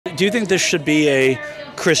Do you think this should be a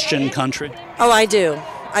Christian country? Oh, I do.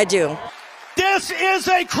 I do. This is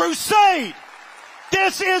a crusade.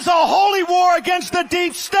 This is a holy war against the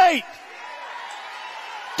deep state.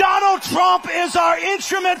 Donald Trump is our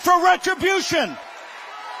instrument for retribution.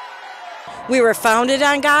 We were founded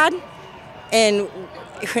on God, and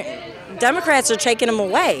Democrats are taking them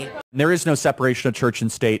away. There is no separation of church and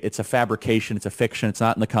state. It's a fabrication. It's a fiction. It's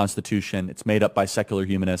not in the Constitution. It's made up by secular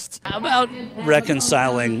humanists. How about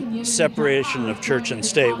reconciling separation of church and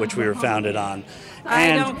state, which we were founded on?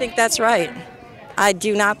 I don't think that's right. I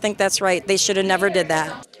do not think that's right. They should have never did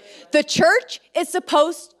that. The church is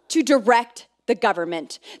supposed to direct the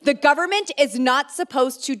government. The government is not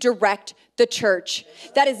supposed to direct the church.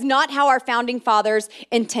 That is not how our founding fathers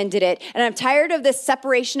intended it. And I'm tired of this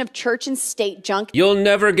separation of church and state junk. You'll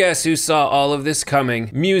never guess who saw all of this coming.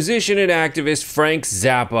 Musician and activist Frank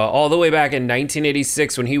Zappa, all the way back in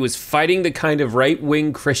 1986 when he was fighting the kind of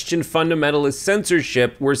right-wing Christian fundamentalist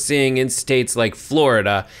censorship we're seeing in states like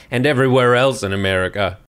Florida and everywhere else in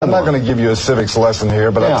America. I'm not going to give you a civics lesson here,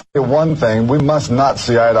 but I'll tell you one thing. We must not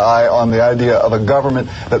see eye to eye on the idea of a government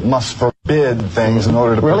that must forbid things in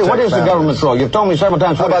order to protect What is the families. government's role? You've told me several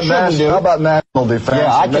times what it shouldn't do. How about national defense?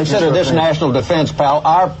 Yeah, I consider this national defense, pal.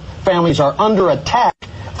 Our families are under attack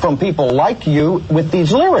from people like you with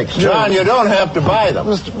these lyrics. John, you don't have to buy them.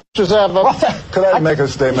 Mr. Zappa, could I make a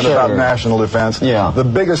statement about national defense? Yeah. The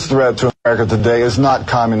biggest threat to America today is not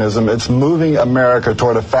communism. It's moving America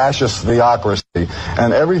toward a fascist theocracy.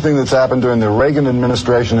 And everything that's happened during the Reagan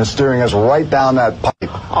administration is steering us right down that pipe.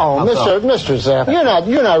 Oh, Mr. Zappa,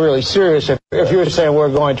 you're not really serious if you're saying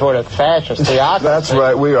we're going toward a fascist theocracy. That's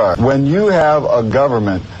right, we are. When you have a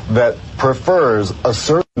government that prefers a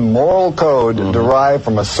certain moral code derived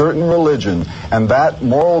from a certain religion, and that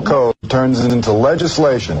moral code turns into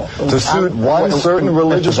legislation to suit one certain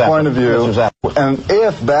religious point of view, and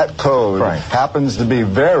if that code happens to be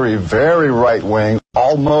very, very right-wing,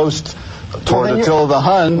 almost toward Attila the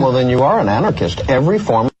Hun. Well, then you are an anarchist. Every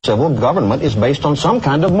form of civil government is based on some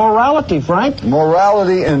kind of morality, Frank.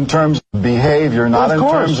 Morality in terms of behavior, not in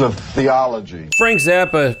terms of theology. Frank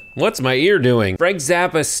Zappa, what's my ear doing? Frank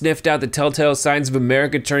Zappa sniffed out the telltale signs of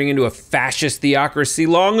America turning into a fascist theocracy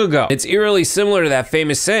long ago. It's eerily similar to that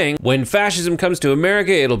famous saying, when fascism comes to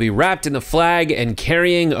America, it'll be wrapped in the flag and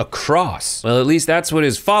carrying a cross. Well, at least that's what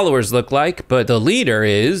his followers look like, but the leader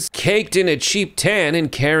is caked in a cheap tan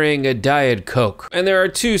and carrying a Diet Coke. And there are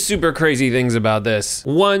two super crazy things about this.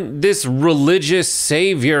 One, this religious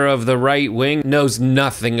savior of the right wing knows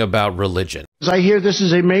nothing about religion. I hear this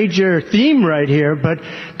is a major theme right here, but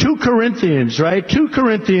 2 Corinthians, right? 2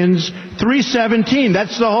 Corinthians 3:17,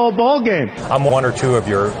 that's the whole ball game. I'm one or two of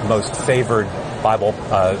your most favored Bible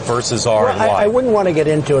verses are, and why? I wouldn't want to get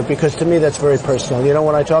into it because to me that's very personal. You know,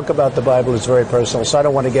 when I talk about the Bible, it's very personal, so I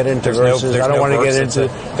don't want to get into verses. I don't want to get into...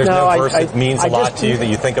 There's no verse that means a lot to you that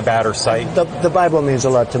you think about or cite? The Bible means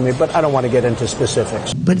a lot to me, but I don't want to get into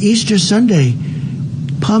specifics. But Easter Sunday,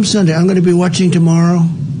 Palm Sunday, I'm going to be watching tomorrow,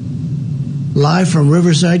 live from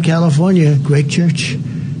Riverside, California, great church.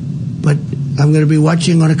 But I'm going to be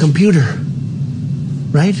watching on a computer,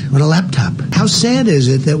 right? On a laptop. How sad is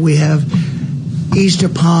it that we have Easter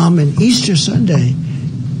Palm and Easter Sunday,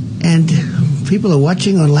 and people are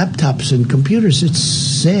watching on laptops and computers? It's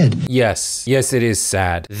sad. Yes, it is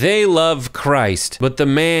sad. They love Christ, but the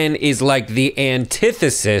man is like the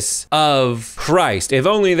antithesis of Christ. If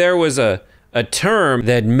only there was a term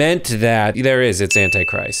that meant that. There is, it's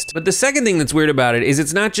Antichrist. But the second thing that's weird about it is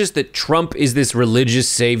it's not just that Trump is this religious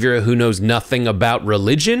savior who knows nothing about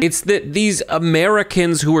religion. It's that these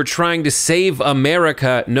Americans who are trying to save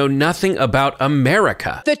America know nothing about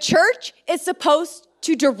America. The church is supposed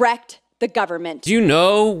to direct the government. Do you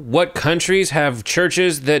know what countries have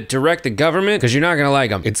churches that direct the government? Because you're not gonna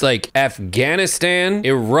like them. It's like Afghanistan,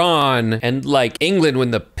 Iran, and like England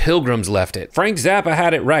when the Pilgrims left it. Frank Zappa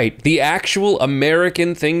had it right. The actual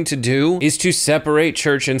American thing to do is to separate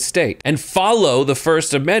church and state and follow the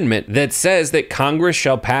First Amendment that says that Congress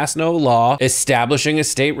shall pass no law establishing a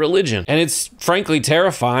state religion. And it's frankly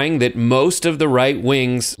terrifying that most of the right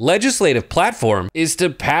wing's legislative platform is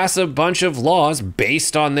to pass a bunch of laws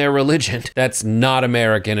based on their religion. That's not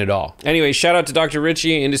American at all. Anyway, shout out to Dr.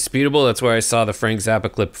 Richie, Indisputable. That's where I saw the Frank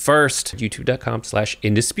Zappa clip first.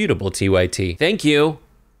 YouTube.com/indisputable_TYT. Thank you.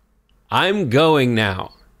 I'm going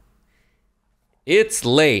now. It's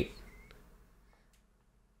late.